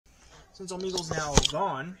Since Omeegle's now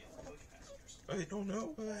gone, I don't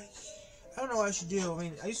know. I don't know what I should do. I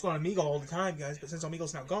mean, I used to go on Omegle all the time, guys, but since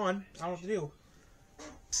Omeegle's now gone, I don't know what to do.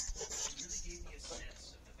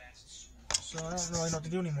 So I don't really know what to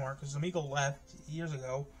do anymore, because Omegle left years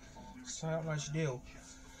ago, so I don't know what I should do.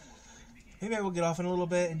 Maybe I will get off in a little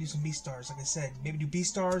bit and do some Beastars, like I said. Maybe do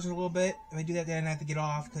Beastars in a little bit. If I do that, then I have to get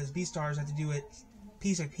off, because Beastars, I have to do it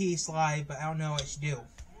piece by piece live, but I don't know what I should do.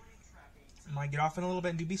 I might get off in a little bit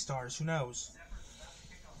and do Beastars, who knows.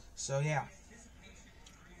 So, yeah.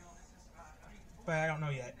 But I don't know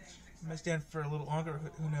yet. I might stay on for a little longer,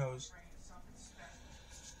 who knows.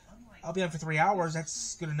 I'll be on for 3 hours,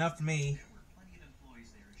 that's good enough for me.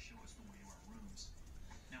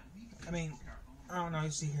 I mean, I don't know, you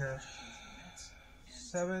see here.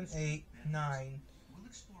 7, 8, 9.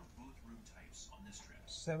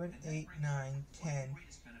 7, 8, 9, 10,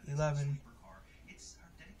 11,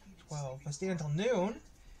 12. If I stay until noon,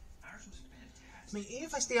 I mean, even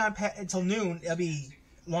if I stay on until noon, it'll be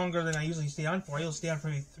longer than I usually stay on for. I usually stay on for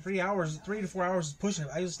maybe 3 hours, 3 to 4 hours is pushing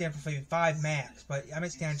it. I usually stay on for maybe 5 max, but I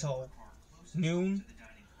might stay on until noon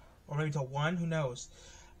or maybe until 1. Who knows?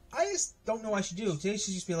 I just don't know what I should do. Today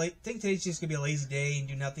should just be I think today's just gonna be a lazy day and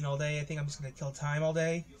do nothing all day. I think I'm just gonna kill time all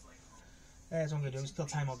day. That's what I'm gonna do. Just kill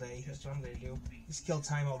time all day. That's what I'm gonna do. Just kill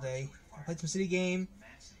time all day. I played some city game.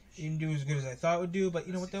 Didn't do as good as I thought it would do, but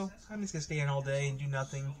you know what though? I'm just gonna stay in all day and do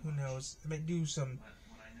nothing. Who knows? I might do some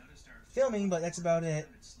filming, but that's about it.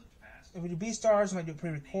 If we do Beastars, I might do it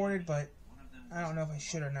pre-recorded, but I don't know if I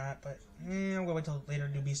should or not. But I'm gonna wait till later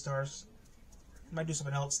to do Beastars. I might do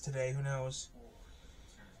something else today. Who knows?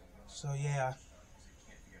 So yeah.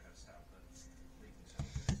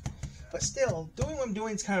 But still, doing what I'm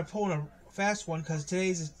doing is kind of pulling a fast one because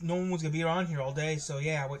today's no one's gonna be around here all day. So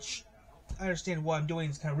yeah, which I understand what I'm doing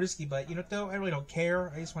is kind of risky, but you know what though? I really don't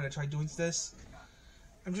care. I just want to try doing this.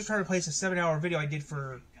 I'm just trying to replace a 7-hour video I did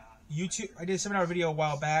for YouTube. I did a 7-hour video a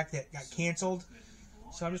while back that got canceled.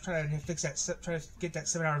 So I'm just trying to fix that, try to get that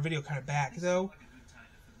 7-hour video kind of back though.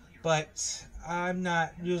 But I'm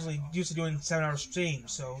not usually used to doing 7-hour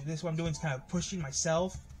streams, so this what I'm doing is kind of pushing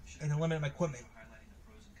myself and the limit of my equipment.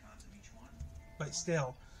 But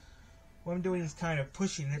still, what I'm doing is kind of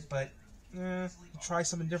pushing it, but try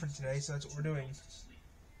something different today, so that's what we're doing.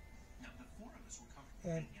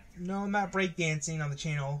 And no, I'm not breakdancing on the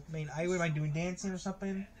channel. I mean, I wouldn't mind doing dancing or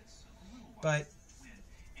something, but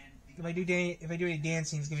if I do any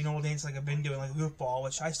dancing, it's gonna be normal dancing like I've been doing, like goofball,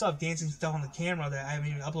 which I still have dancing stuff on the camera that I haven't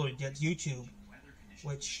even uploaded yet to YouTube.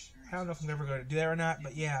 Which I don't know if I'm ever going to do that or not,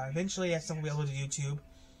 but yeah, eventually that stuff will be uploaded to YouTube.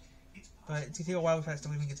 But it's gonna take a while before that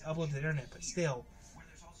stuff even gets uploaded to the internet. But still,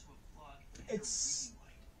 it's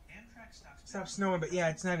stopped snowing. But yeah,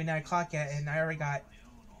 it's not even 9 o'clock yet, and I already got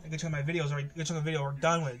a good chunk of my videos. A good chunk of video we're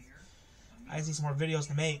done with. I just need some more videos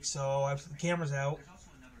to make, so I put the cameras out,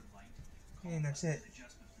 and that's it.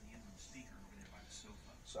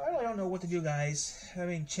 So I really don't know what to do, guys. I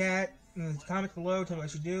mean, chat in the comments below, tell me what I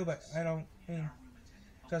should do, but I don't. I mean,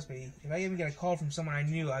 trust me, if I even get a call from someone I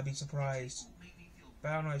knew, I'd be surprised.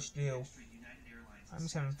 But I don't know what I should do. I'm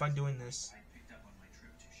just having fun doing this.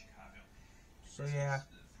 So yeah.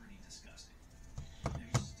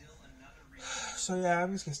 So yeah,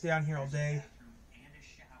 I'm just gonna stay on here all day.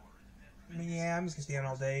 I mean, yeah, I'm just gonna stay on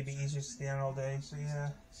all day. Be easier to stay on all day. So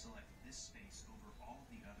yeah. So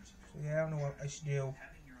yeah, I don't know what I should do.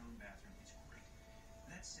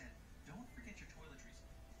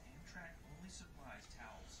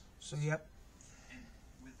 So yep.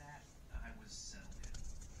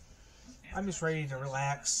 I'm just ready to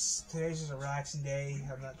relax. Today's just a relaxing day.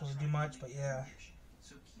 I'm not going to do much, but yeah.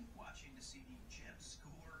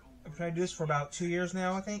 I've tried to do this for about 2 years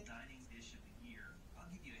now, I think.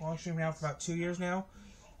 Long stream now for about 2 years now.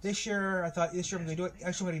 This year, I thought this year I'm going to do it.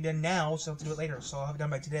 Actually, I'm going to get it done now, so I have to do it later. So I'll have it done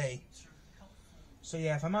by today. So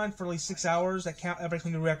yeah, if I'm on for at least 6 hours, that breaks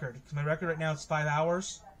my new record. Because my record right now is 5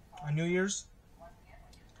 hours on New Year's.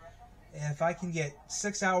 And if I can get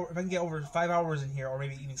 6 hours, if I can get over 5 hours in here, or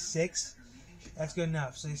maybe even 6, that's good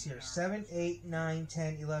enough. So this here, 7, 8, 9,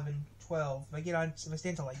 10, 11, 12. If I get on, if I stay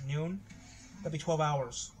until like noon, that'll be 12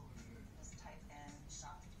 hours.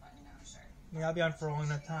 Yeah, I'll be on for a long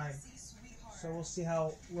enough time. So we'll see how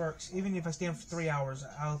it works. Even if I stay on for 3 hours,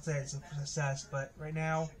 I'll say it's a success. But right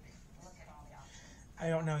now, I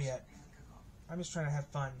don't know yet. I'm just trying to have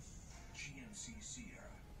fun.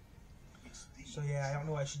 So yeah, I don't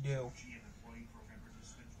know what I should do.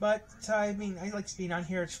 But I mean, I like being on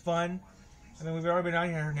here. It's fun. I mean, we've already been on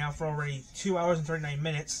here now for already 2 hours and 39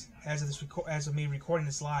 minutes as of this as of me recording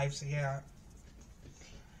this live. So yeah.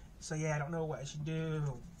 So yeah, I don't know what I should do.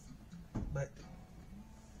 But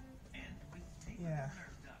yeah.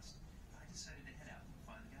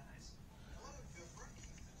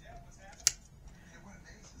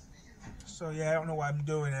 So yeah, I don't know what I'm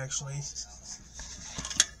doing actually,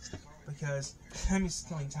 because I'm just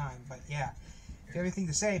killing time. But yeah, if you have anything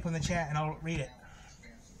to say, put in the chat and I'll read it.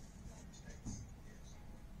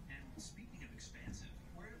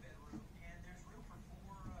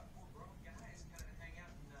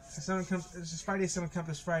 This is Friday. Someone comes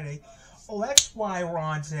this Friday. Oh, that's why we're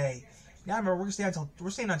on today. Now remember, we're staying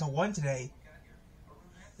until 1 today.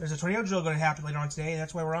 There's a tornado drill going to happen later on today.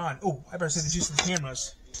 That's why we're on. Oh, I better say the use of the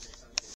cameras.